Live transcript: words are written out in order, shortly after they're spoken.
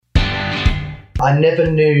I never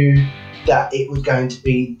knew that it was going to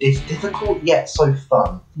be this difficult yet so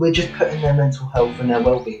fun. We're just putting their mental health and their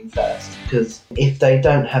well-being first, because if they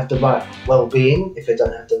don't have the right well-being, if they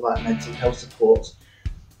don't have the right mental health support,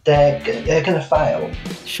 they're going to fail.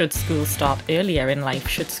 Should school start earlier in life?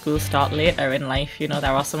 Should school start later in life? You know,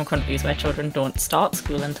 there are some countries where children don't start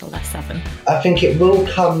school until they're 7. I think it will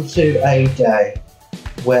come to a day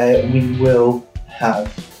where we will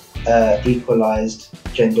have equalised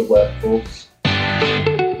gender workforce.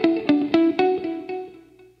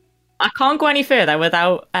 I can't go any further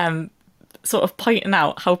without sort of pointing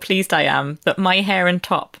out how pleased I am that my hair and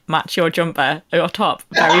top match your jumper, your top,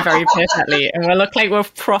 very, very perfectly. And we look like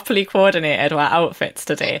we've properly coordinated our outfits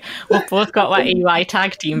today. We've both got our EY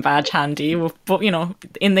tag team badge handy. We've both, you know,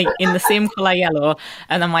 in the same colour yellow,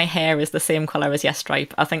 and then my hair is the same colour as your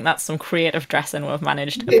stripe. I think that's some creative dressing we've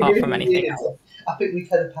managed, apart from anything else. I think we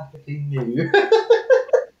telepathically knew.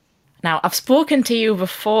 Now, I've spoken to you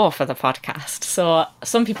before for the podcast, so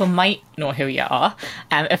some people might know who you are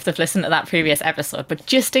if they've listened to that previous episode, but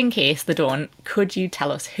just in case they don't, could you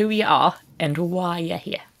tell us who you are and why you're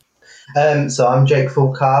here? So I'm Jake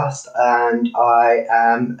Forecast, and I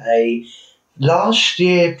am a last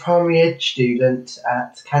year primary ed student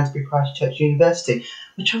at Canterbury Christ Church University,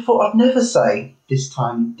 which I thought I'd never say this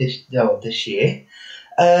year.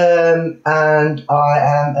 And I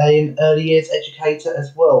am an early years educator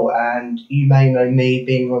as well, and you may know me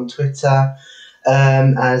being on Twitter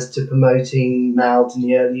as to promoting males in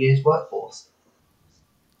the early years workforce.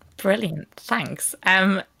 Brilliant, thanks.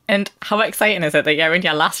 And how exciting is it that you're in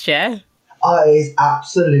your last year? It's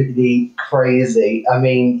absolutely crazy. I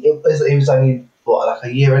mean, it was only like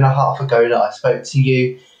a year and a half ago that I spoke to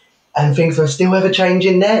you, and things were still ever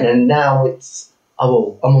changing then, and now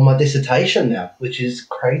I'm on my dissertation now, which is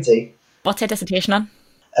crazy. What's your dissertation on?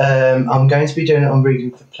 I'm going to be doing it on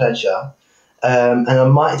reading for pleasure, and I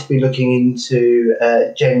might be looking into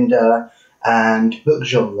gender and book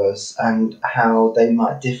genres and how they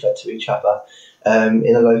might differ to each other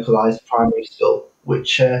in a localised primary school,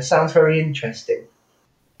 which sounds very interesting.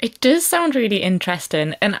 It does sound really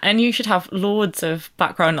interesting, and you should have loads of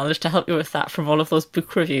background knowledge to help you with that from all of those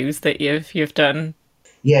book reviews that you've done.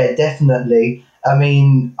 Yeah, definitely. I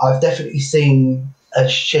mean, I've definitely seen a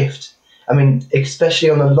shift. I mean, especially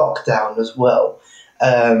on the lockdown as well,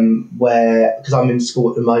 because I'm in school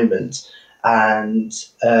at the moment, and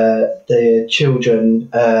the children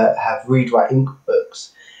have read, write, ink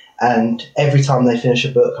books, and every time they finish a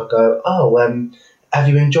book, I go, have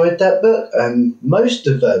you enjoyed that book? And most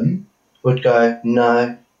of them would go,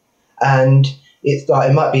 no. And it's like,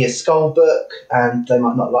 it might be a skull book, and they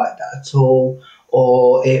might not like that at all.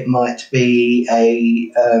 Or it might be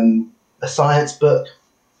a science book,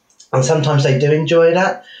 and sometimes they do enjoy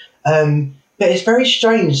that. But it's very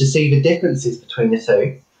strange to see the differences between the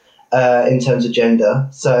two in terms of gender.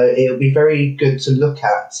 So it'll be very good to look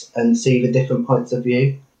at and see the different points of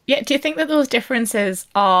view. Yeah, do you think that those differences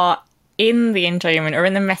are in the enjoyment or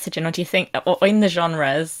in the messaging, or do you think, or in the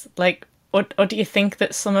genres, like, or do you think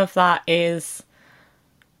that some of that is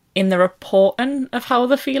in the reporting of how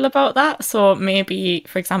they feel about that? So maybe,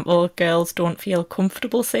 for example, girls don't feel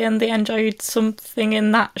comfortable saying they enjoyed something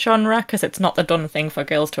in that genre because it's not the done thing for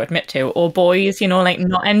girls to admit to, or boys, you know, like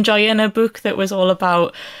not enjoying a book that was all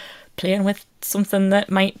about playing with something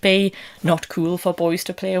that might be not cool for boys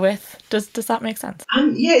to play with. Does that make sense?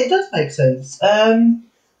 Yeah, it does make sense.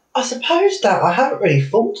 I suppose that I haven't really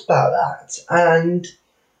thought about that, and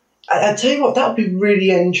I tell you what, that would be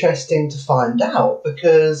really interesting to find out,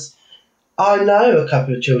 because I know a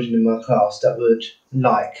couple of children in my class that would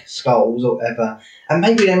like skulls or whatever, and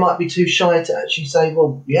maybe they might be too shy to actually say,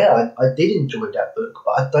 well, yeah, I did enjoy that book,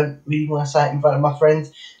 but I don't really want to say it in front of my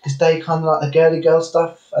friends because they kind of like the girly girl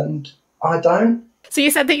stuff and I don't. So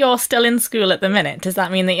you said that you're still in school at the minute. Does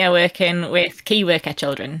that mean that you're working with key worker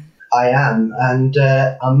children? I am, and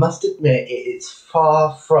I must admit it's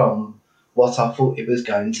far from what I thought it was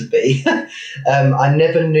going to be. I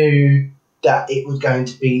never knew that it was going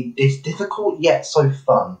to be this difficult yet so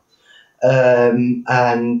fun.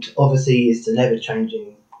 And obviously it's an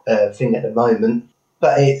ever-changing thing at the moment.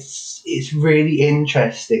 But it's really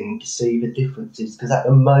interesting to see the differences, because at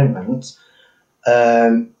the moment,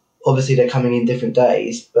 obviously they're coming in different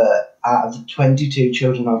days, but out of the 22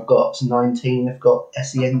 children I've got, 19 have got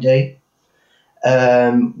SEND.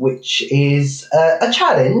 Which is a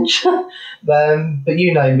challenge, but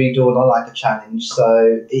you know me, Dawn, I like a challenge,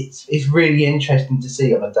 so it's really interesting to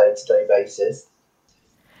see on a day-to-day basis.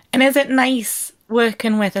 And is it nice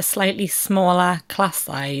working with a slightly smaller class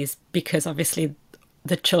size, because obviously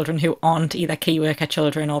the children who aren't either key worker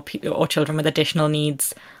children or children with additional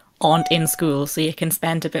needs aren't in school, so you can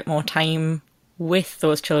spend a bit more time with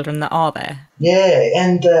those children that are there. Yeah,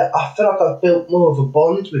 and I feel like I've built more of a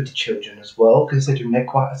bond with the children as well, considering they're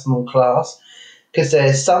quite a small class. Because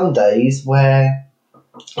there's some days where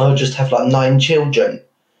I'll just have like 9 children,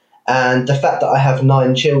 and the fact that I have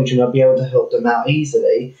 9 children, I'll be able to help them out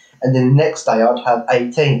easily. And then the next day, I'd have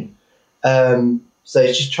 18. So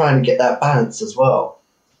it's just trying to get that balance as well.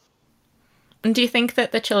 And do you think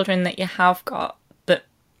that the children that you have got, that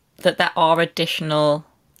there are additional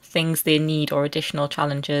things they need or additional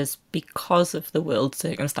challenges because of the world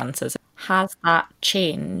circumstances? Has that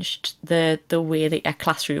changed the way that your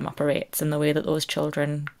classroom operates and the way that those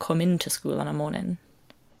children come into school in a morning?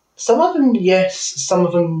 Some of them, yes, some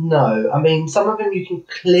of them, no. I mean, some of them you can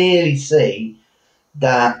clearly see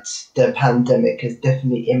that the pandemic has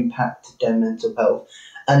definitely impacted their mental health.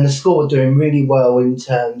 And the school are doing really well in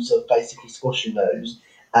terms of basically squashing those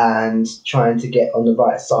and trying to get on the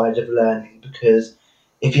right side of learning, because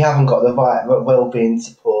if you haven't got the right well-being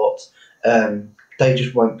support, they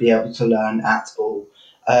just won't be able to learn at all.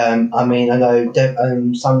 I mean, I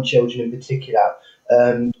know some children in particular,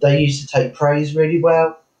 they used to take praise really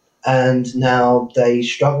well, and now they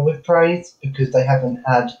struggle with praise because they haven't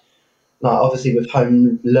had, like, obviously with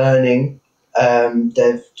home learning,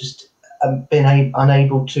 they've just been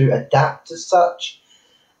unable to adapt as such.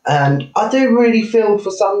 And I do really feel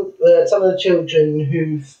for some of the children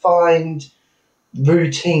who find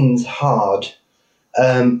routines hard.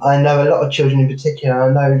 I know a lot of children in particular.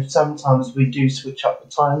 I know sometimes we do switch up the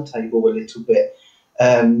timetable a little bit,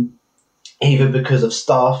 either because of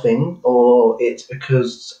staffing or it's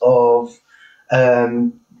because of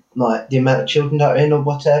like the amount of children that are in or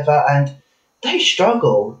whatever, and they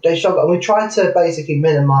struggle. They struggle, and we try to basically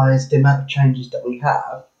minimise the amount of changes that we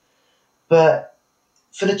have. But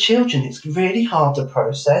for the children, it's really hard to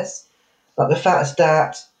process. Like the fact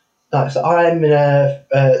that, like, so I'm in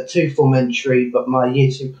a two form entry, but my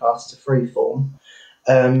year two class is a free form.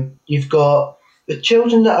 You've got the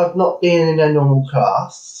children that have not been in their normal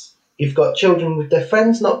class. You've got children with their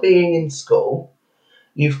friends not being in school.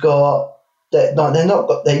 You've got they're not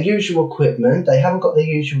got their usual equipment. They haven't got their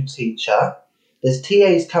usual teacher. There's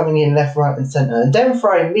TAs coming in left, right, and centre, and then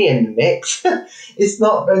throwing me in the mix. It's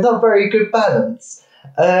not very good balance.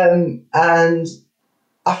 And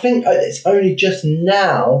I think it's only just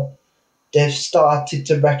now they've started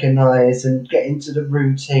to recognise and get into the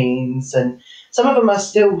routines, and some of them are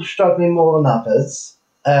still struggling more than others,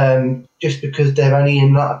 just because they're only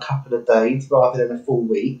in like a couple of days rather than a full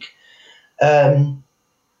week.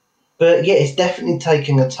 But yeah, it's definitely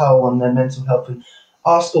taking a toll on their mental health. And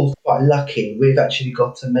our school's quite lucky. We've actually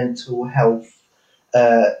got a mental health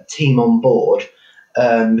team on board,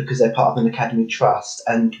 because they're part of an academy trust,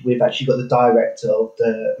 and we've actually got the director of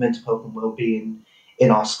the mental health and wellbeing in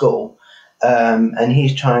our school. And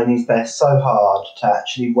he's trying his best so hard to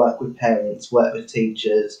actually work with parents, work with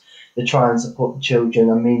teachers, to try and support the children.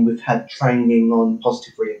 I mean, we've had training on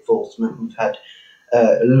positive reinforcement. We've had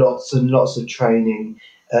lots and lots of training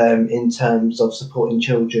in terms of supporting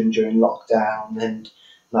children during lockdown and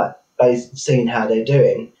like seeing how they're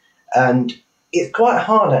doing. And it's quite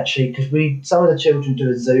hard actually, because some of the children do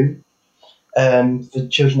a Zoom for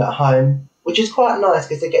children at home, which is quite nice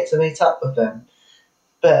because they get to meet up with them.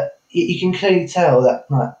 But you can clearly tell that,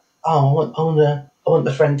 like, oh, I want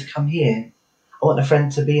the friend to come here. I want the friend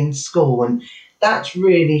to be in school, and that's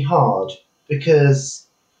really hard, because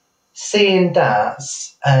seeing that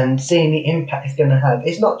and seeing the impact it's going to have,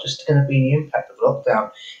 it's not just going to be the impact of lockdown.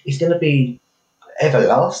 It's going to be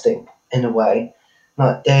everlasting in a way.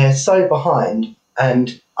 Like, they're so behind,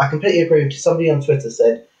 and I completely agree with somebody on Twitter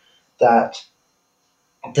said that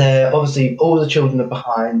they're obviously all the children are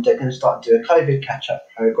behind. They're going to start to do a COVID catch-up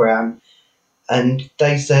program, and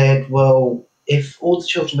they said, well, if all the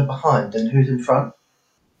children are behind, then who's in front?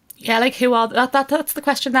 Yeah, like who are that's the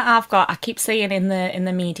question that I've got. I keep seeing in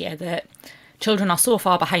the media that children are so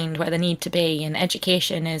far behind where they need to be, and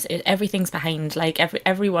education is everything's behind. Like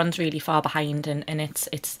everyone's really far behind, and it's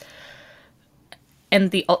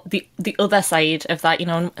and the other side of that, you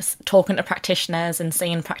know, talking to practitioners and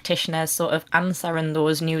seeing practitioners sort of answering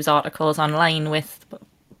those news articles online with,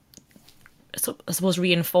 so I suppose,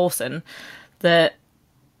 reinforcing that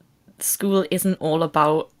school isn't all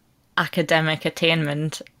about academic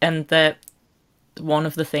attainment, and that one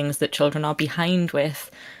of the things that children are behind with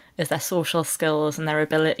is their social skills and their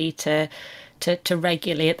ability to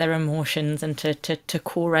regulate their emotions and to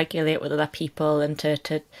co-regulate with other people, and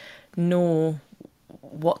to know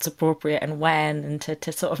what's appropriate and when, and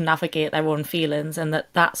to sort of navigate their own feelings, and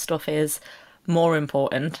that stuff is more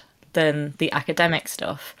important than the academic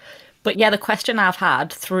stuff. But yeah, the question I've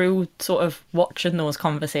had through sort of watching those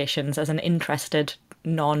conversations as an interested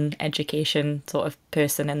non-education sort of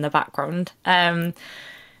person in the background,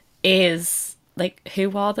 is like,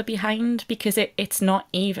 who are the behind? Because it's not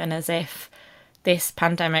even as if this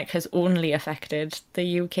pandemic has only affected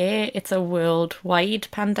the UK. It's a worldwide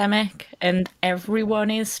pandemic and everyone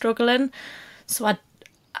is struggling. So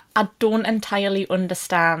I don't entirely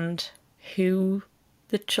understand who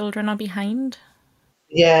the children are behind.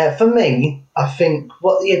 Yeah, for me, I think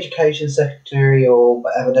what the education secretary or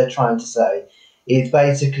whatever they're trying to say is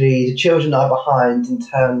basically the children are behind in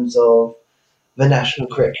terms of the national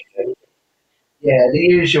curriculum. Yeah, the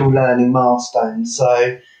usual learning milestones.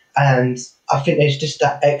 So, and I think there's just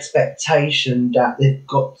that expectation that they've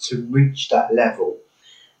got to reach that level.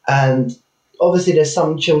 And obviously, there's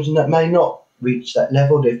some children that may not reach that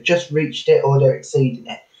level, they've just reached it or they're exceeding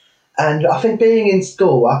it. And I think being in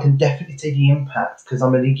school, I can definitely see the impact because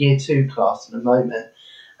I'm in a year two class at the moment.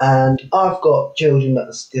 And I've got children that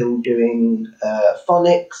are still doing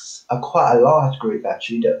phonics, quite a large group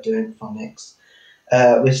actually that are doing phonics.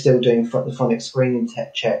 We're still doing the phonics screening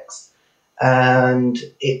tech checks. And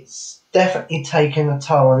it's definitely taken a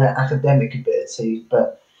toll on their academic abilities.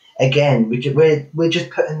 But again, we're just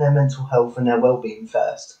putting their mental health and their well-being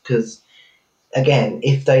first because again,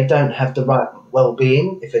 if they don't have the right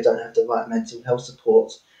well-being, if they don't have the right mental health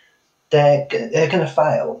support, they're going to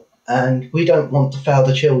fail, and we don't want to fail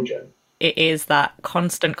the children. It is that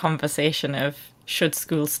constant conversation of, should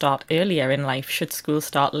school start earlier in life? Should school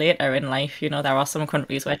start later in life? You know, there are some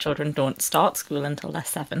countries where children don't start school until they're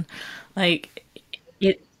seven. Like,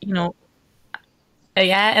 you know,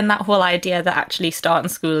 yeah, and that whole idea that actually starting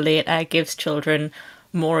school later gives children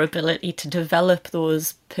more ability to develop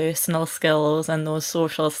those personal skills and those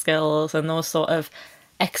social skills and those sort of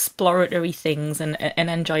exploratory things, and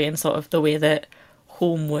enjoying sort of the way that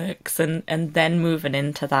home works, and then moving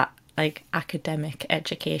into that like academic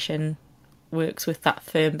education works with that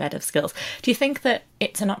firm bed of skills. Do you think that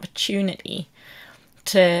it's an opportunity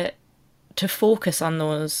to focus on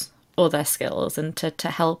those other skills and to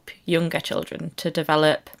help younger children to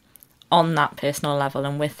develop on that personal level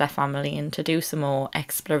and with their family, and to do some more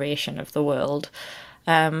exploration of the world,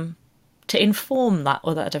 to inform that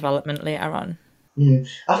other development later on?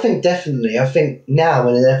 I think definitely. I think now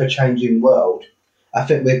in an ever-changing world, I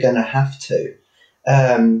think we're going to have to,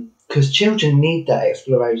 because children need that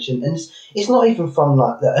exploration, and it's not even from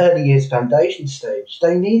like the early years foundation stage.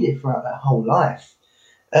 They need it throughout their whole life.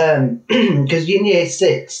 Because in year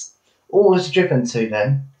six, all that's driven to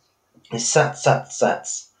them is sats, sats,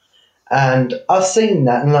 sats. And I've seen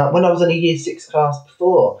that, and like when I was in a year six class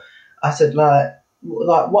before, I said what?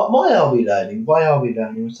 Why are we learning? Why are we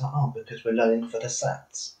learning? It's like, oh, because we're learning for the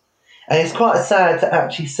sats. And it's quite sad to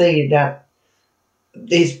actually see that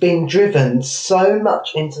it's been driven so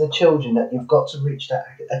much into the children that you've got to reach that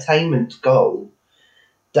attainment goal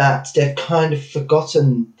that they've kind of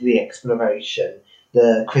forgotten the exploration,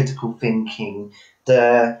 the critical thinking,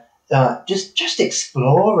 the just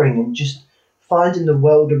exploring and just finding the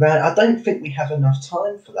world around. I don't think we have enough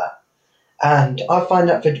time for that, and I find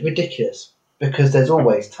that ridiculous because there's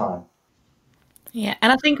always time. Yeah,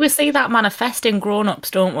 and I think we see that manifest in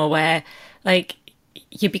grown-ups, don't we? Where like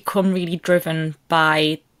you become really driven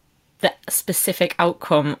by the specific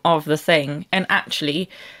outcome of the thing, and actually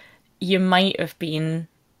you might have been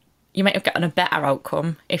you might have gotten a better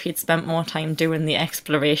outcome if you'd spent more time doing the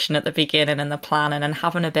exploration at the beginning and the planning and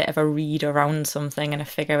having a bit of a read around something and to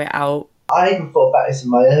figure it out. I even thought about this in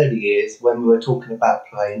my early years when we were talking about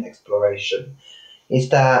play and exploration. Is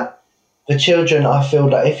that the children, I feel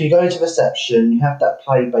that if you go to reception, you have that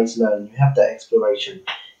play based learning, you have that exploration.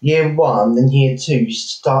 Year one and year two, you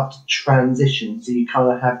start to transition, so you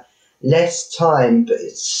kind of have less time, but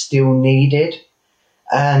it's still needed.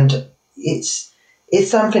 And it's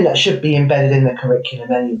something that should be embedded in the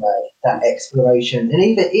curriculum anyway, that exploration. And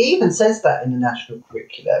even it even says that in the national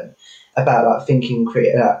curriculum about like thinking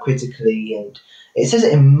critically, and it says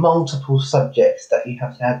it in multiple subjects that you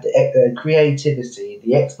have to have the creativity,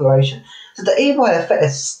 the exploration. So the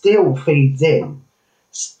EYFS still feeds in,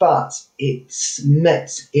 but it's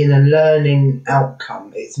met in a learning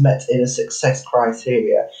outcome. It's met in a success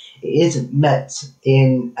criteria. It isn't met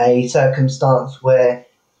in a circumstance where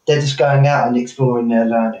they're just going out and exploring their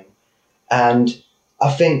learning. And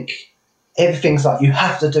I think everything's like, you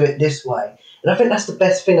have to do it this way. And I think that's the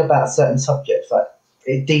best thing about certain subjects, like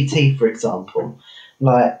DT, for example.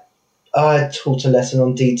 Like, I taught a lesson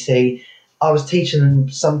on DT. I was teaching them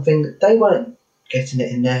something that they weren't getting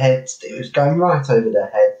it in their heads. It was going right over their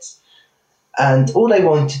heads. And all they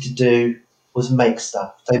wanted to do was make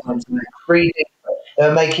stuff. They wanted to make 3D. They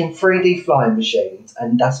were making 3D flying machines,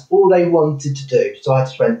 and that's all they wanted to do. So I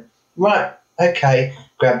just went, right, okay,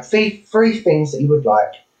 grab three things that you would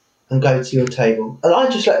like and go to your table. And I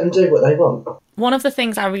just let them do what they want. One of the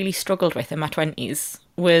things I really struggled with in my 20s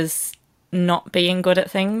was not being good at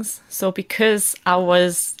things. So because I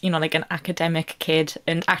was, like an academic kid,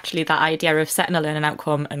 and actually that idea of setting a learning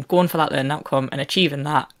outcome and going for that learning outcome and achieving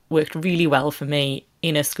that worked really well for me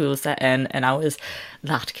in a school setting, and I was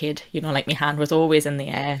that kid, like my hand was always in the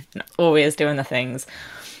air, always doing the things.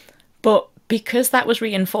 But because that was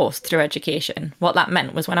reinforced through education, what that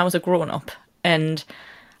meant was when I was a grown up and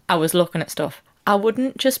I was looking at stuff, I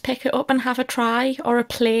wouldn't just pick it up and have a try or a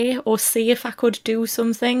play or see if I could do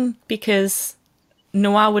something, because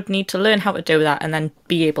no, I would need to learn how to do that and then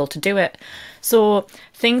be able to do it. So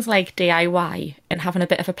things like DIY and having a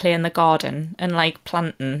bit of a play in the garden and like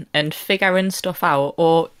planting and figuring stuff out,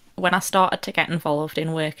 or when I started to get involved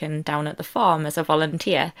in working down at the farm as a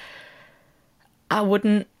volunteer, I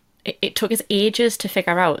wouldn't. It took us ages to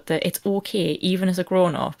figure out that it's okay, even as a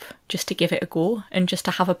grown up, just to give it a go and just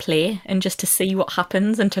to have a play and just to see what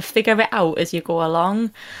happens and to figure it out as you go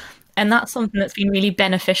along. And that's something that's been really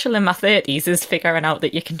beneficial in my 30s, is figuring out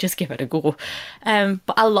that you can just give it a go.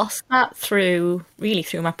 But I lost that through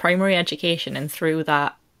my primary education and through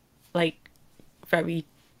that, like, very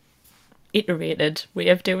iterated way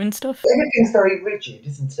of doing stuff. Everything's very rigid,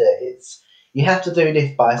 isn't it? It's you have to do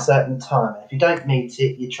this by a certain time, and if you don't meet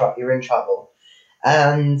it, you're in trouble.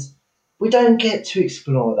 And we don't get to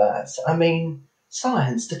explore that. I mean,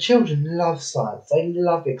 science. The children love science. They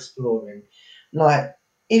love exploring. Like,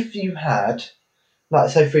 if you had, like,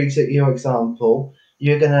 so for your example,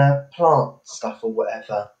 you're gonna plant stuff or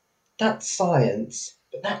whatever. That's science,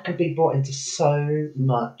 but that can be brought into so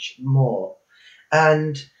much more.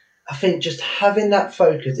 And I think just having that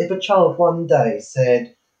focus, if a child one day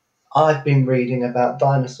said, I've been reading about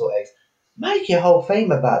dinosaur eggs, make your whole theme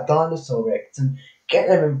about dinosaur eggs and get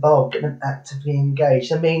them involved, get them actively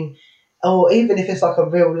engaged. I mean, or even if it's like a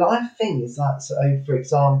real life thing, it's like, so for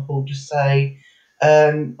example, just say,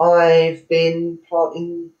 I've been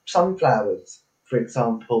planting sunflowers, for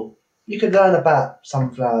example. You can learn about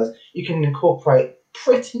sunflowers, you can incorporate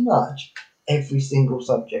pretty much every single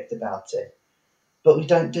subject about it, but we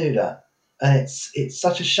don't do that, and it's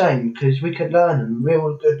such a shame because we could learn them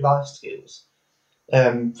real good life skills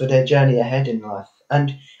for their journey ahead in life.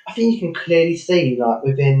 And I think you can clearly see, like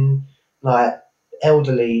within like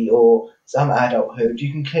elderly or some adulthood,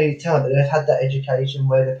 you can clearly tell that they've had that education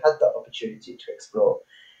where they've had that opportunity to explore.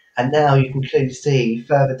 And now you can clearly see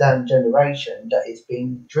further down the generation that it's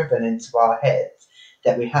being driven into our heads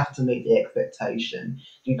that we have to meet the expectation.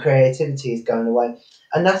 The creativity is going away.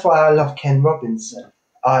 And that's why I love Ken Robinson.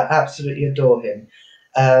 I absolutely adore him.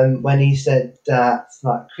 When he said that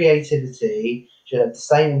like creativity should have the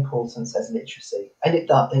same importance as literacy. And it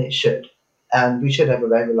does, and it should. And we should have a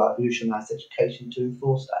revolutionised education to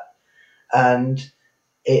enforce that. And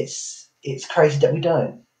it's crazy that we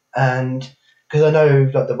don't. And because I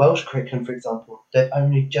know, like the Welsh curriculum, for example, they've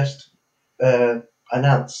only just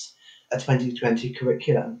announced a 2020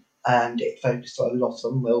 curriculum, and it focused a lot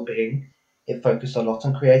on well-being. It focused a lot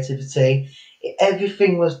on creativity.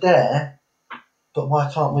 Everything was there, but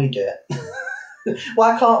why can't we do it?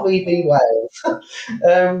 Why can't we be Wales?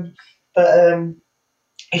 But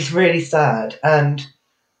it's really sad. And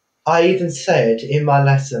I even said in my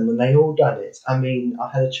lesson when they all done it. I mean, I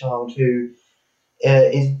had a child who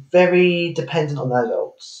is very dependent on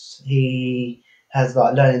adults. He has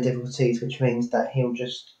like learning difficulties, which means that he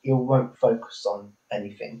won't focus on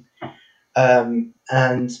anything. And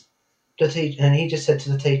the teacher, and he just said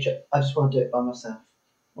to the teacher, "I just want to do it by myself."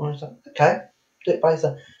 And I was like, "Okay, do it by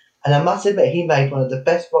yourself." And I must admit, he made one of the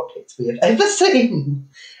best rockets we have ever seen,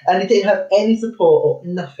 and he didn't have any support or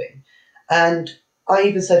nothing. And I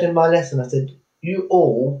even said in my lesson, I said, "You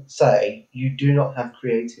all say you do not have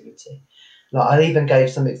creativity." Like I even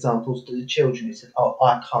gave some examples to the children who said, "Oh,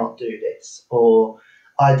 I can't do this," or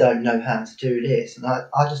 "I don't know how to do this," and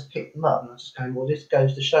I just picked them up and I was just going, "Well, this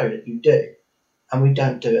goes to show that you do, and we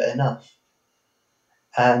don't do it enough."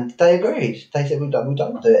 And they agreed. They said we don't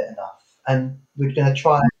do it enough, and we're going to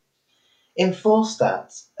try and enforce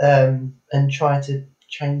that and try to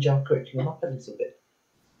change our curriculum up a little bit.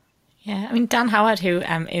 Yeah, I mean, Dan Howard, who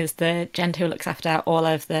is the gent who looks after all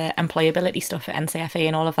of the employability stuff at NCFE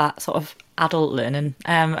and all of that sort of adult learning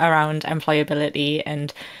around employability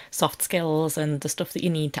and soft skills and the stuff that you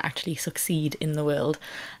need to actually succeed in the world.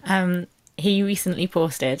 He recently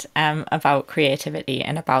posted about creativity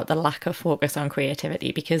and about the lack of focus on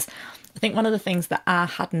creativity, because I think one of the things that I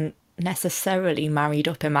hadn't necessarily married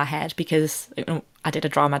up in my head because I did a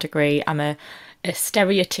drama degree. I'm a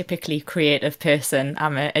stereotypically creative person.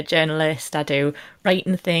 I'm a journalist. I do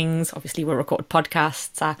writing things. Obviously, we record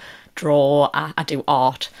podcasts. I draw. I do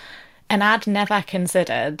art. And I'd never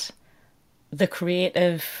considered the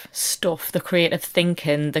creative stuff, the creative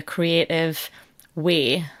thinking, the creative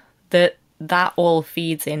way that all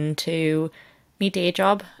feeds into my day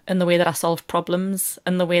job and the way that I solve problems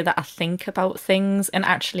and the way that I think about things. And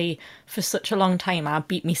actually, for such a long time, I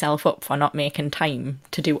beat myself up for not making time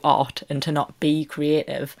to do art and to not be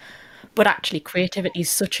creative. But actually, creativity is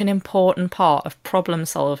such an important part of problem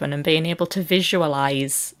solving and being able to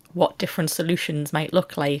visualize what different solutions might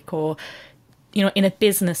look like, or, in a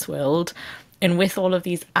business world, and with all of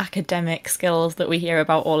these academic skills that we hear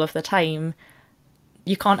about all of the time,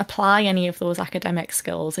 you can't apply any of those academic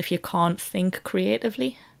skills if you can't think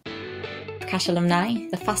creatively. Cash Alumni,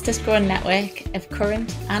 the fastest growing network of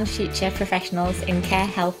current and future professionals in care,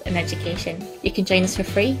 health and education. You can join us for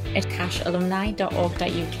free at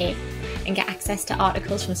cashalumni.org.uk and get access to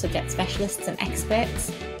articles from subject specialists and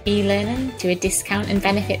experts, e-learning to a discount and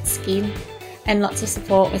benefits scheme, and lots of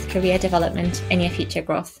support with career development and your future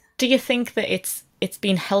growth. Do you think that it's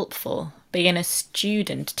been helpful being a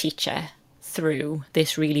student teacher through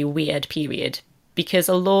this really weird period? Because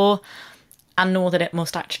although I know that it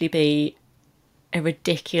must actually be a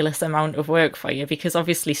ridiculous amount of work for you, because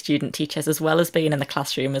obviously student teachers, as well as being in the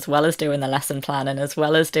classroom, as well as doing the lesson planning, as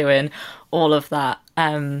well as doing all of that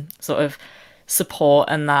sort of support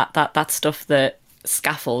and that stuff that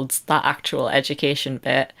scaffolds that actual education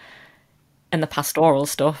bit, and the pastoral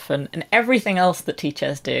stuff and everything else that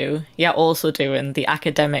teachers do, you're also doing the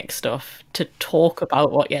academic stuff to talk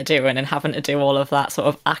about what you're doing and having to do all of that sort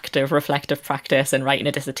of active reflective practice and writing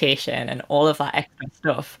a dissertation and all of that extra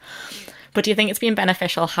stuff. But do you think it's been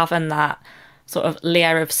beneficial having that sort of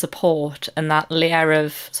layer of support and that layer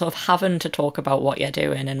of sort of having to talk about what you're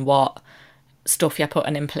doing and what stuff you're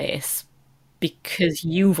putting in place, because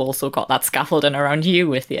you've also got that scaffolding around you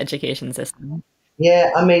with the education system?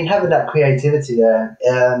 Yeah, I mean, having that creativity there,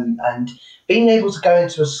 and being able to go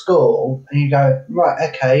into a school and you go, right,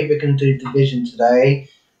 okay, we're going to do division today,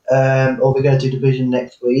 or we're going to do division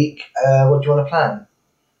next week. What do you want to plan?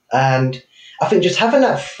 And I think just having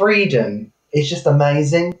that freedom is just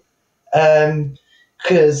amazing,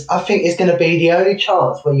 because I think it's going to be the only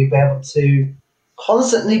chance where you'll be able to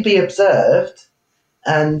constantly be observed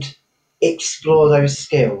and explore those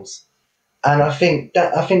skills. And I think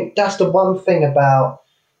that's the one thing about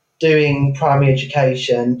doing primary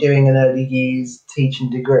education, doing an early years teaching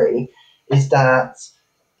degree, is that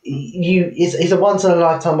it's a once in a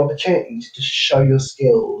lifetime opportunity to just show your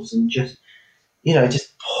skills and just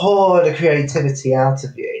pour the creativity out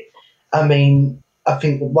of you. I mean, I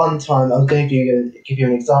think one time I'm going to give you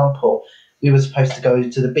an example. We were supposed to go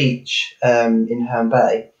to the beach in Herne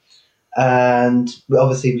Bay, and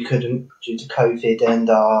obviously we couldn't due to COVID and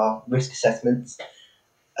our risk assessments.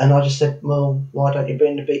 And I just said, well, why don't you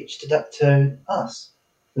bring the beach to us?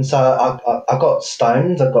 And so I got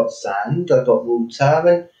stones, I got sand, I got water,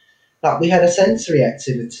 and like we had a sensory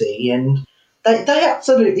activity, and they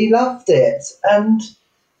absolutely loved it. And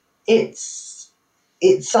it's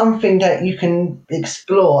something that you can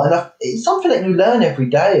explore, and it's something that you learn every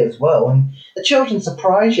day as well. And the children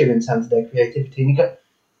surprise you in terms of their creativity, and you go,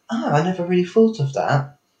 I never really thought of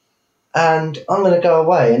that. And I'm going to go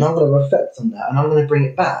away and I'm going to reflect on that and I'm going to bring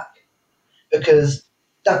it back, because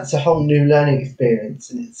that's a whole new learning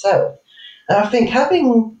experience in itself. And I think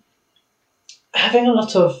having a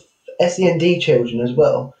lot of SEND children as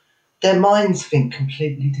well, their minds think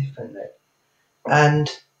completely differently.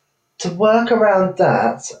 And to work around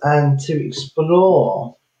that and to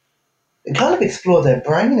kind of explore their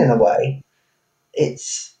brain in a way,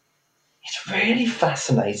 it's really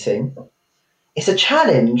fascinating. It's a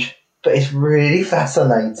challenge, but it's really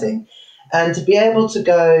fascinating. And to be able to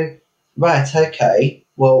go, right, okay,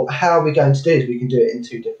 well, how are we going to do this? We can do it in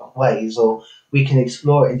two different ways, or we can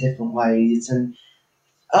explore it in different ways. And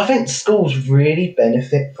I think schools really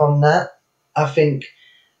benefit from that. I think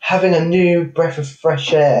having a new breath of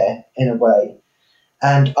fresh air in a way.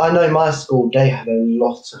 And I know my school, they have a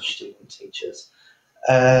lot of student teachers.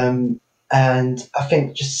 And I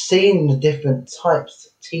think just seeing the different types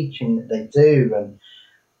of teaching that they do,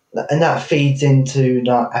 and that feeds into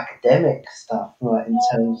the academic stuff, right, in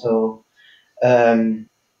terms of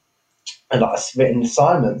like written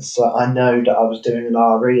assignments. So I know that I was doing an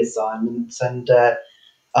RE assignment, and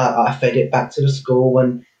I fed it back to the school.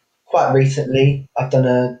 And quite recently, I've done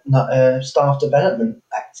a staff development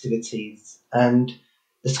activities, and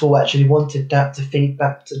the school actually wanted that to feed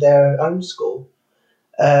back to their own school.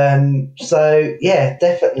 So yeah,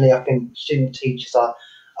 definitely, I think student teachers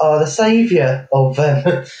are the saviour of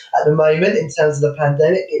at the moment in terms of the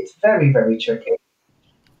pandemic. It's very very tricky.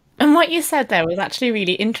 And what you said there was actually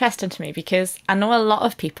really interesting to me because I know a lot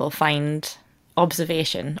of people find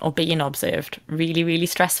observation or being observed really, really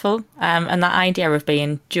stressful. And that idea of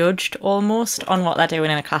being judged almost on what they're doing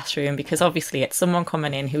in a classroom, because obviously it's someone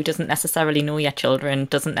coming in who doesn't necessarily know your children,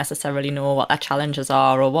 doesn't necessarily know what their challenges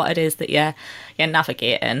are or what it is that you're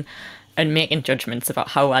navigating and making judgments about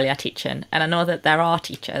how well you're teaching. And I know that there are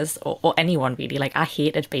teachers or anyone really, like I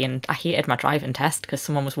hated my driving test because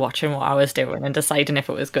someone was watching what I was doing and deciding if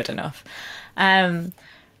it was good enough. Um,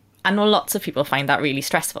 I know lots of people find that really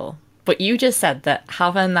stressful, but you just said that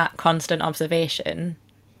having that constant observation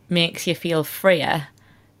makes you feel freer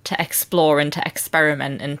to explore and to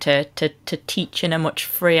experiment and to teach in a much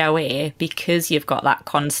freer way because you've got that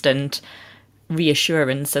constant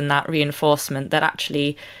reassurance and that reinforcement that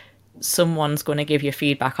actually someone's going to give you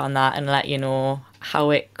feedback on that and let you know how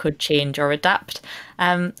it could change or adapt.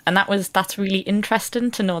 And that's really interesting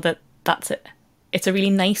to know that that's it. It's a really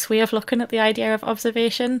nice way of looking at the idea of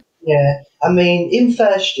observation. Yeah, I mean, in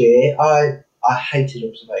first year, I hated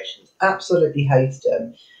observations, absolutely hated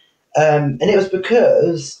them, and it was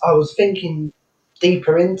because I was thinking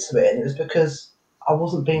deeper into it, and it was because I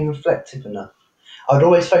wasn't being reflective enough. I'd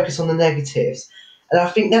always focus on the negatives, and I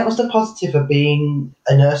think that was the positive of being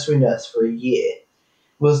a nursery nurse for a year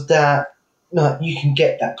was that no, you can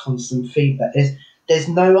get that constant feedback. There's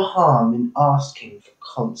no harm in asking for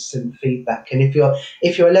constant feedback. And if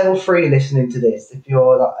you're a level three listening to this, if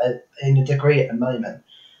you're like in a degree at the moment,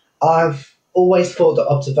 I've always thought that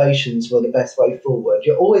observations were the best way forward.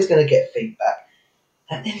 You're always going to get feedback.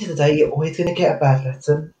 At the end of the day, you're always going to get a bad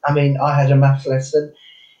lesson. I mean, I had a math lesson.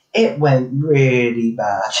 It went really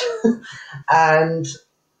bad. And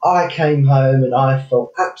I came home and I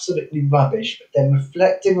felt absolutely rubbish. But then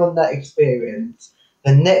reflecting on that experience,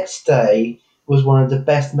 the next day was one of the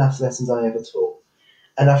best maths lessons I ever taught.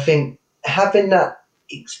 And I think having that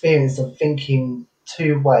experience of thinking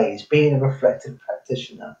two ways, being a reflective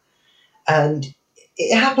practitioner, and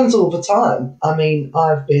it happens all the time. I mean,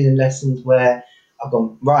 I've been in lessons where I've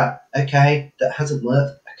gone, right, okay, that hasn't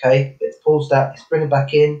worked. Okay, let's pause that, let's bring it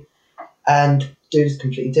back in and do this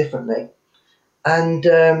completely differently. And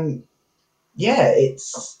yeah,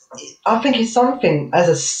 I think it's something as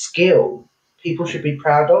a skill people should be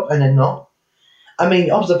proud of, and they're not. I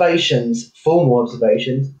mean, observations, formal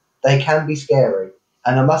observations, they can be scary,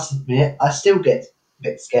 and I must admit, I still get a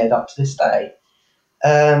bit scared up to this day.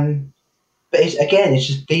 Um, but again, it's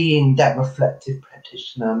just being that reflective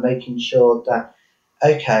practitioner, making sure that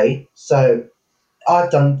okay, so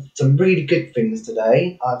I've done some really good things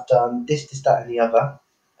today. I've done this, this, that, and the other.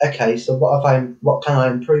 Okay, so what can I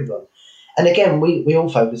improve on? And again, we all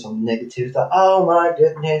focus on negatives that, oh my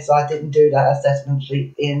goodness, I didn't do that assessment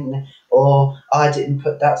sheet in, or I didn't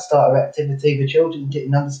put that starter activity, the children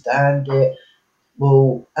didn't understand it.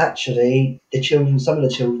 Well, actually, some of the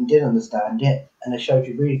children did understand it, and they showed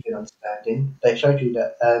you really good understanding. They showed you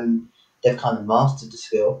that they've kind of mastered the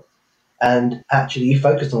skill, and actually, you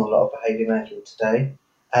focused on a lot of behaviour management today,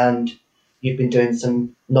 and you've been doing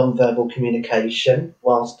some non-verbal communication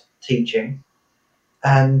whilst teaching,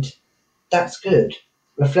 and that's good.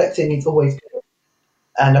 Reflecting is always good.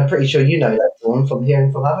 And I'm pretty sure you know that, Dawn, from hearing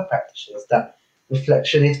from other practitioners, that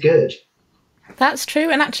reflection is good. That's true.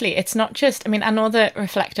 And actually, it's not just, I mean, I know that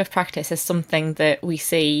reflective practice is something that we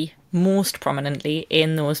see most prominently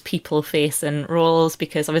in those people facing roles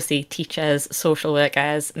because obviously teachers, social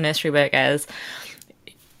workers, nursery workers,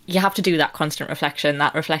 you have to do that constant reflection,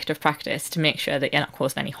 that reflective practice to make sure that you're not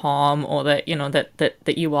causing any harm or that, you know,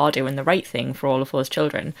 that you are doing the right thing for all of those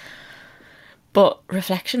children. But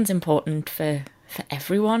reflection's important for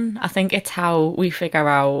everyone. I think it's how we figure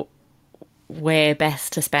out where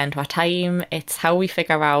best to spend our time. It's how we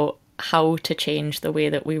figure out how to change the way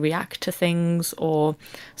that we react to things or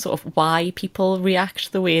sort of why people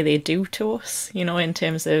react the way they do to us, you know, in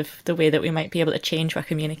terms of the way that we might be able to change our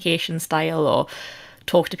communication style or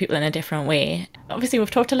talk to people in a different way. Obviously, we've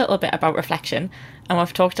talked a little bit about reflection and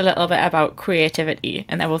we've talked a little bit about creativity,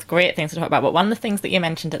 and they're both great things to talk about. But one of the things that you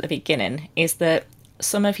mentioned at the beginning is that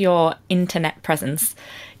some of your internet presence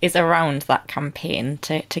is around that campaign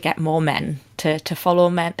to get more men to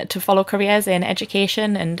follow careers in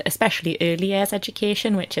education and especially early years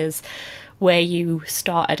education, which is where you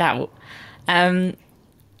started out.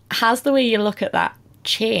 Has the way you look at that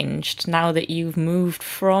changed now that you've moved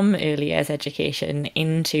from early years education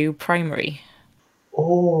into primary?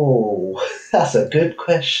 Oh, that's a good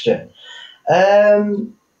question.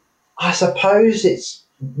 I suppose it's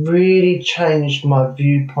really changed my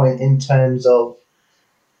viewpoint in terms of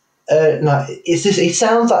it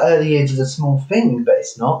sounds like early years is a small thing, but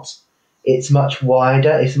it's not. It's much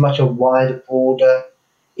wider. It's much a wider, broader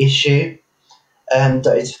issue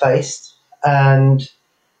that is faced, and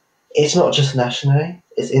it's not just nationally;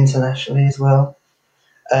 it's internationally as well.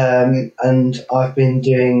 And I've been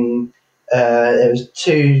doing. There was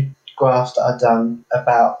two graphs that I've done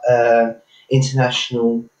about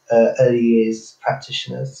international early years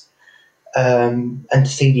practitioners, and to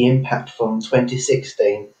see the impact from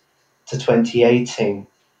 2016 to 2018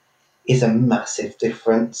 is a massive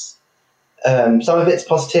difference. Some of it's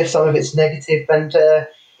positive, some of it's negative, and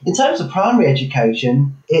in terms of primary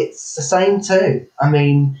education, it's the same too. I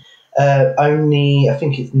mean, only I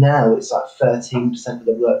think it's like 13% of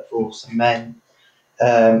the workforce are men.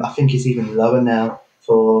 I think it's even lower now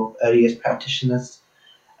for early years practitioners.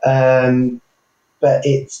 Um, but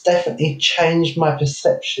it's definitely changed my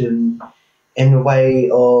perception in the way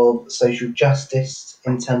of social justice,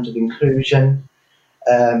 in terms of inclusion,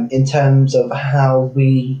 in terms of how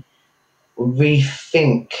we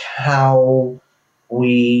rethink how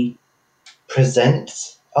we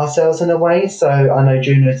present ourselves in a way. So I know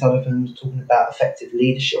Juno Sullivan was talking about effective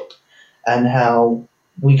leadership and how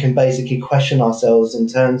we can basically question ourselves in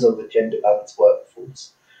terms of a gender balanced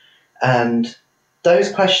workforce. And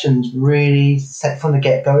those questions really set from the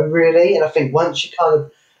get go, really. And I think once you kind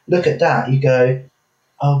of look at that, you go,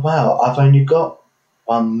 oh wow, I've only got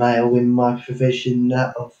one male in my provision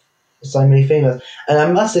out of so many females. And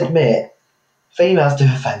I must admit, females do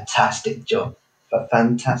a fantastic job. A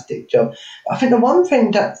fantastic job. I think the one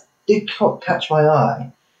thing that did catch my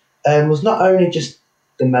eye was not only just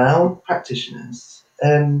the male practitioners,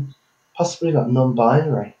 possibly like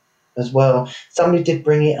non-binary as well. Somebody did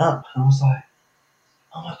bring it up, and I was like,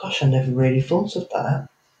 oh my gosh, I never really thought of that.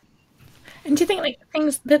 And do you think like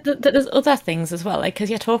things that there's other things as well, like because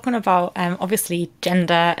you're talking about obviously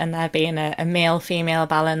gender and there being a male female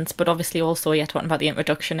balance, but obviously also you're talking about the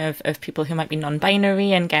introduction of people who might be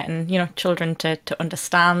non-binary and getting children to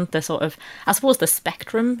understand the sort of I suppose the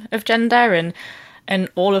spectrum of gender and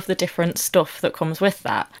all of the different stuff that comes with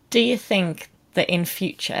that. Do you think that in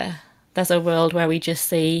future there's a world where we just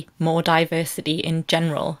see more diversity in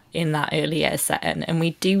general in that early years setting and we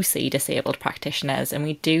do see disabled practitioners and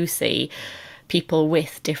we do see people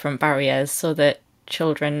with different barriers so that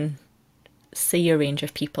children see a range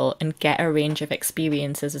of people and get a range of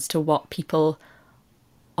experiences as to what people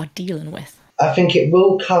are dealing with? I think it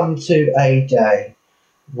will come to a day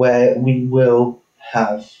where we will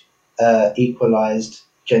have equalised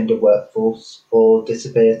gender workforce for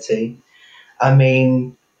disability. I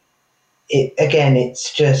mean,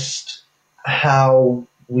 it's just how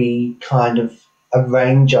we kind of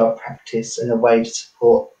arrange our practice in a way to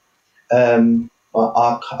support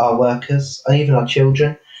our workers and even our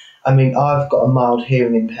children. I mean, I've got a mild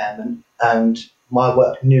hearing impairment, and my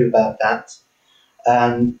work knew about that,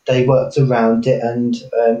 and they worked around it, and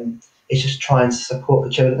it's just trying to support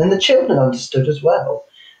the children. And the children understood as well.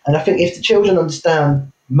 And I think if the children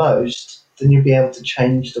understand most, then you'll be able to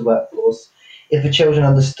change the workforce. If the children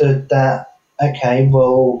understood that, okay,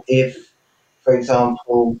 well, if, for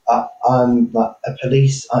example, I'm like a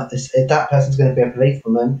police, if that person's going to be a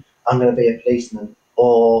policewoman, I'm going to be a policeman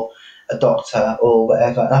or a doctor or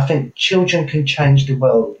whatever. And I think children can change the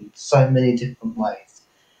world in so many different ways.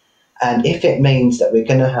 And if it means that we're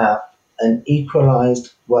going to have an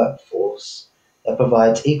equalised workforce that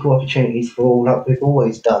provides equal opportunities for all, like we've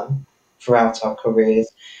always done throughout our careers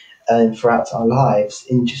and throughout our lives,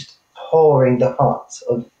 in just pouring the heart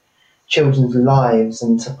of children's lives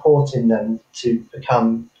and supporting them to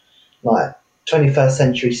become like 21st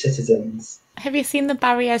century citizens. Have you seen the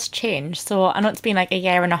barriers change? So I know it's been like a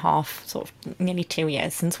year and a half, sort of nearly 2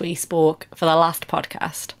 years since we spoke for the last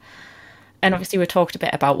podcast. And obviously we talked a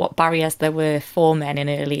bit about what barriers there were for men in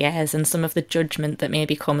early years and some of the judgment that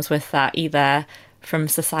maybe comes with that, either from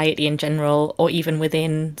society in general or even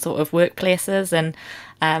within sort of workplaces, and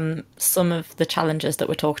some of the challenges that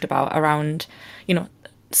were talked about around,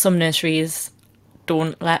 some nurseries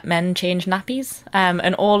don't let men change nappies,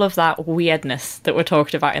 and all of that weirdness that we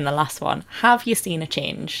talked about in the last one. Have you seen a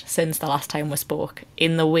change since the last time we spoke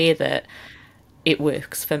in the way that it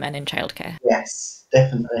works for men in childcare? Yes,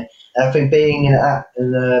 definitely. And I think being in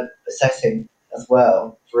a setting as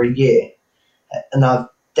well for a year, and I've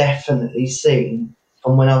definitely seen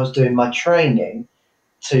from when I was doing my training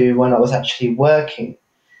to when I was actually working,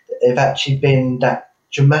 there've actually been that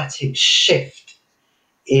dramatic shift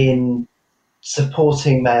in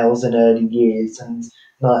supporting males in early years and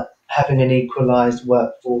like having an equalised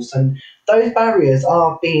workforce, and those barriers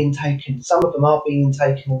are being taken. Some of them are being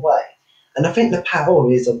taken away, and I think the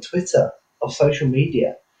power is of Twitter, of social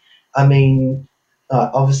media. I mean,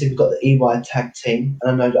 obviously we've got the EY tag team,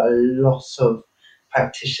 and I know that a lot of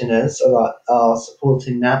practitioners are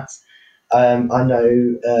supporting that. I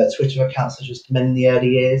know Twitter accounts such as Men in the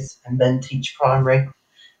Early Years and Men Teach Primary.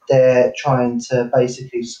 They're trying to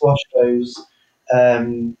basically squash those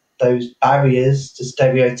barriers to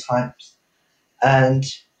stereotypes. And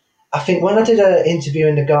I think when I did an interview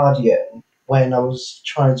in the Guardian, when I was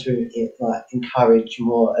trying to encourage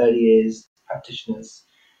more early years practitioners,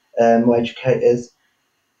 more educators,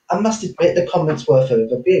 I must admit the comments were full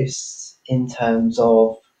of abuse in terms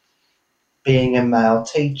of being a male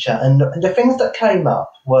teacher, and the things that came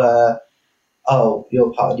up were, oh,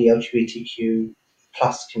 you're part of the LGBTQ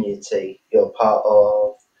plus community, you're part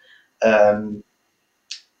of um,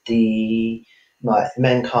 the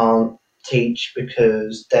men can't teach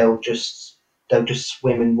because they'll just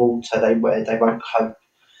swim in water. They won't cope.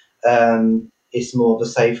 It's more of a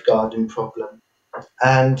safeguarding problem,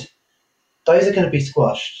 and those are going to be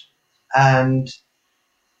squashed. And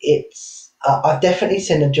I've definitely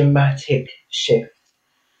seen a dramatic shift,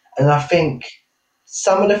 and I think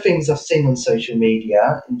some of the things I've seen on social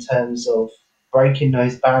media in terms of breaking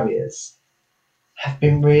those barriers have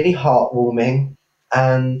been really heartwarming,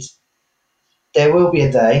 and there will be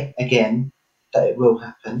a day again that it will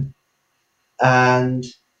happen, and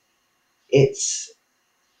it's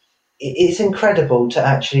it's incredible to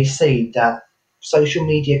actually see that social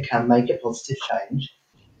media can make a positive change.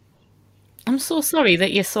 I'm so sorry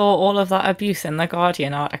that you saw all of that abuse in the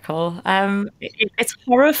Guardian article. It's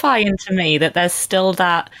horrifying to me that there's still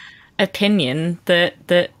that opinion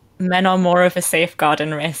that men are more of a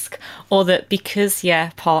safeguarding risk, or that because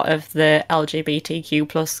you're part of the LGBTQ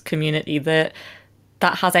plus community that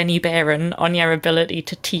has any bearing on your ability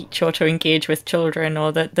to teach or to engage with children,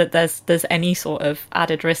 or that there's any sort of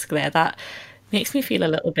added risk there. That makes me feel a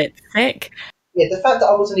little bit sick. Yeah, the fact that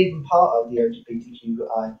I wasn't even part of the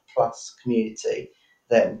LGBTQI plus community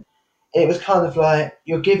then, it was kind of like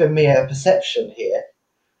you're giving me a perception here,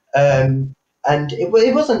 and it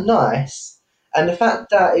wasn't nice. And the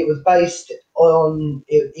fact that it was based on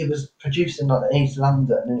it was produced in like East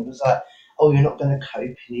London, and it was like, oh, you're not going to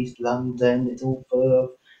cope in East London. It's all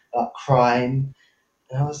full of crime,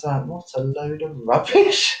 and I was like, what a load of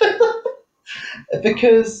rubbish.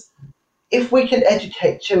 Because if we can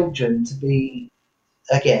educate children to be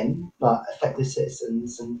again like effective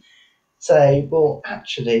citizens and say, well,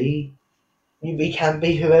 actually, we can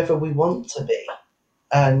be whoever we want to be,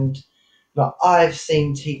 and like I've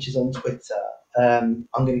seen teachers on Twitter. I'm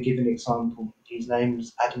going to give an example. His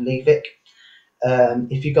name's Adam Levick.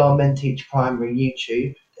 If you go on Men Teach Primary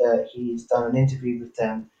YouTube, he's done an interview with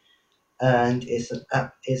them, and it's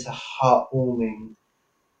a heartwarming.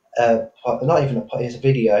 Not even it's a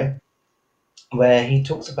video where he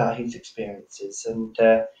talks about his experiences, and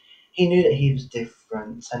he knew that he was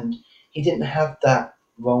different, and he didn't have that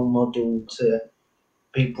role model to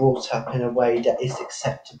be brought up in a way that is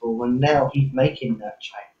acceptable, and now he's making that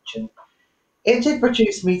change. And it did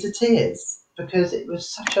reduce me to tears because it was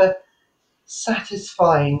such a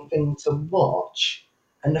satisfying thing to watch,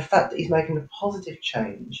 and the fact that he's making a positive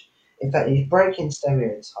change, in fact, he's breaking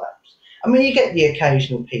stereotypes. I mean, you get the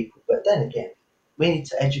occasional people, but then again, we need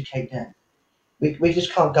to educate them. We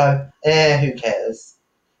just can't go, who cares?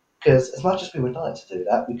 Because as much as we would like to do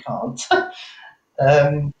that, we can't.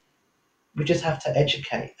 um, we just have to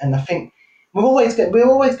educate, and I think we're always going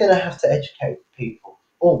to have to educate people.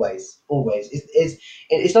 Always, always.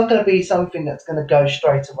 It's not going to be something that's going to go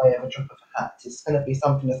straight away at a drop of a hat. It's going to be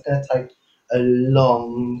something that's going to take a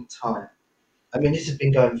long time. I mean, this has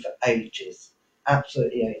been going for ages,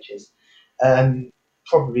 absolutely ages.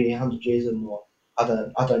 Probably 100 years or more. I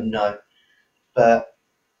don't know, but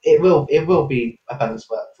it will be a balanced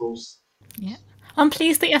workforce. Yeah. I'm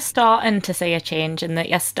pleased that you're starting to see a change and that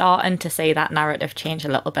you're starting to see that narrative change a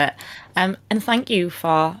little bit. And thank you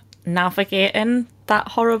for navigating that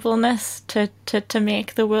horribleness to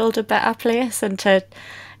make the world a better place, and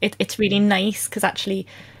it's really nice because actually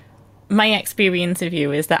my experience of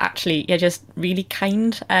you is that actually you're just really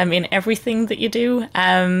kind in everything that you do.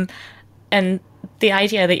 And the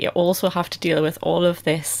idea that you also have to deal with all of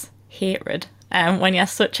this hatred when you're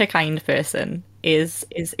such a kind person is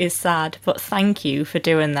sad. But thank you for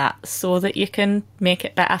doing that so that you can make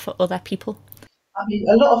it better for other people. I mean,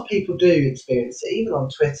 a lot of people do experience it, even on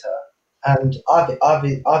Twitter, and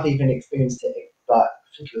I've even experienced it. Like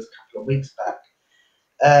I think it was a couple of weeks back,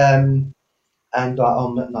 and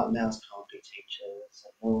like males can't be teachers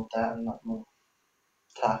and all that, and like more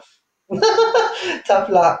tough. Tough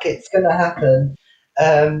luck. It's going to happen.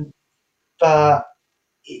 But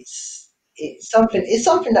it's something. It's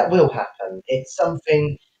something that will happen. It's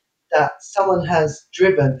something that someone has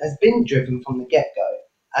been driven from the get go,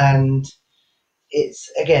 and it's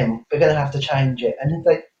again we're going to have to change it. And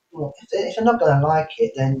if they're not going to like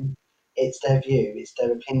it, then it's their view, it's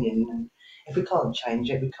their opinion, and if we can't change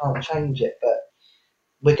it, we can't change it. But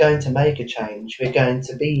we're going to make a change. We're going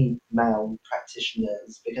to be male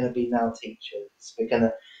practitioners. We're going to be male teachers. We're going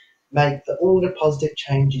to make all the positive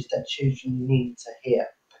changes that children need to hear.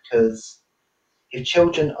 Because if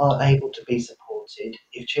children aren't able to be supported,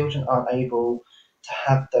 if children aren't able to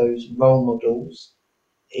have those role models,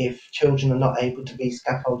 if children are not able to be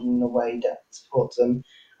scaffolded in a way that supports them,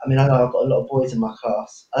 I mean, I know I've got a lot of boys in my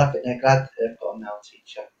class, and I think they're glad that they've got a male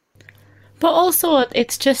teacher. But also,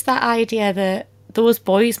 it's just that idea that those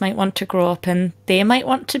boys might want to grow up and they might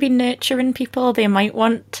want to be nurturing people, they might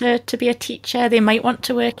want to be a teacher, they might want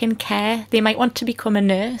to work in care, they might want to become a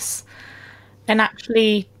nurse. And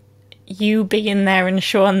actually, you being there and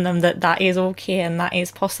showing them that that is okay and that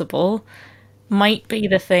is possible might be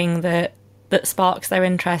the thing that sparks their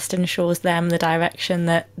interest and shows them the direction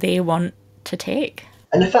that they want to take.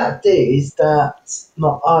 And the fact is that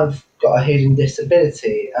I've got a hidden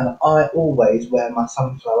disability, and I always wear my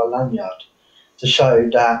sunflower lanyard to show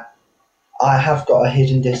that I have got a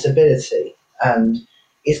hidden disability. And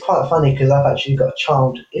it's quite funny because I've actually got a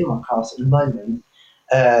child in my class at the moment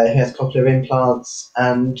who has cochlear implants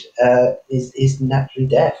and is naturally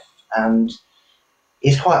deaf. And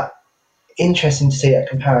it's quite interesting to see that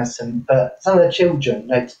comparison. But some of the children,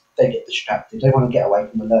 they get distracted. They want to get away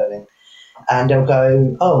from the learning. And they'll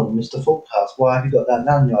go, "Oh, Mr. Forecast, why have you got that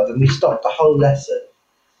lanyard?" And we stopped the whole lesson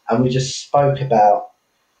and we just spoke about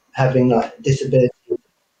having like disability,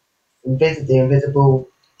 the invisible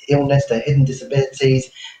illness, the hidden disabilities,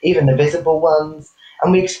 even the visible ones.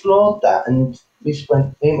 And we explored that and we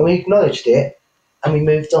acknowledged it and we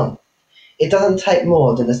moved on. It doesn't take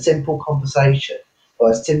more than a simple conversation or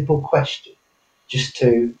a simple question just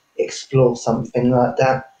to explore something like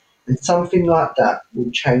that. And something like that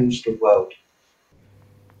will change the world.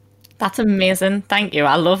 That's amazing. Thank you.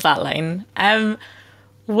 I love that line.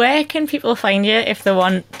 Where can people find you if they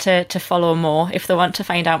want to follow more, if they want to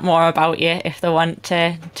find out more about you, if they want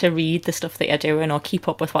to read the stuff that you're doing or keep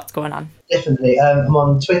up with what's going on? Definitely. I'm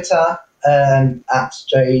on Twitter at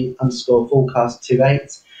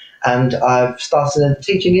J_Forecast28, and I've started a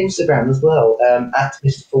teaching Instagram as well at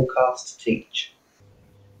Mr. Forecast Teach.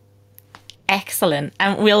 Excellent.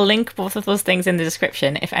 And we'll link both of those things in the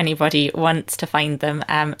description if anybody wants to find them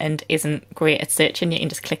and isn't great at searching. You can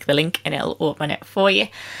just click the link and it'll open it for you.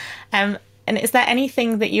 And is there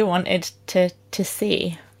anything that you wanted to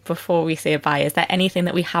say before we say bye? Is there anything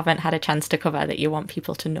that we haven't had a chance to cover that you want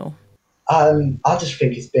people to know? I just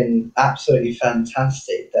think it's been absolutely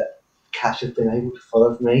fantastic that Cash has been able to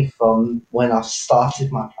follow me from when I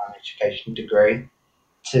started my primary education degree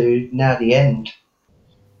to now the end.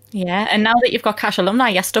 Yeah, and now that you've got Cash alumni,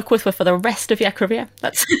 you're stuck with her for the rest of your career.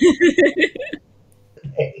 That's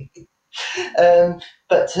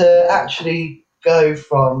but to actually go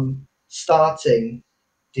from starting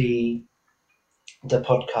the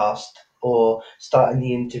podcast or starting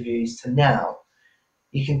the interviews to now,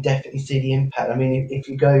 you can definitely see the impact. I mean, if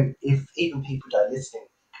even people that are listening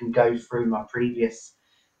can go through my previous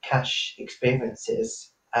Cash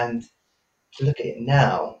experiences and to look at it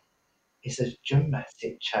now, it's a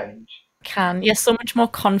dramatic change. You're so much more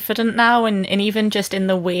confident now, and even just in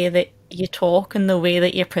the way that you talk and the way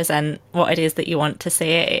that you present what it is that you want to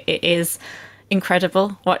say. It is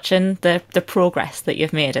incredible watching the progress that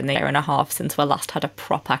you've made in the year and a half since we last had a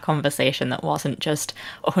proper conversation that wasn't just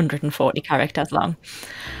 140 characters long.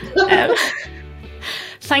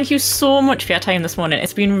 Thank you so much for your time this morning.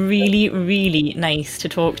 It's been really, really nice to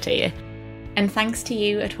talk to you. And thanks to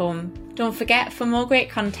you at home. Don't forget, for more great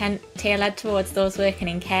content tailored towards those working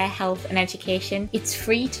in care, health and education, it's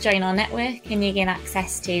free to join our network and you gain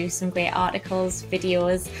access to some great articles,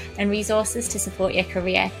 videos and resources to support your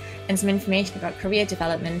career and some information about career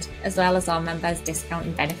development, as well as our members' discount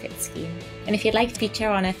and benefits scheme. And if you'd like to feature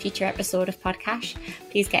on a future episode of Podcash,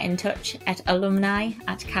 please get in touch at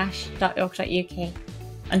alumni@cash.org.uk.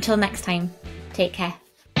 Until next time, take care.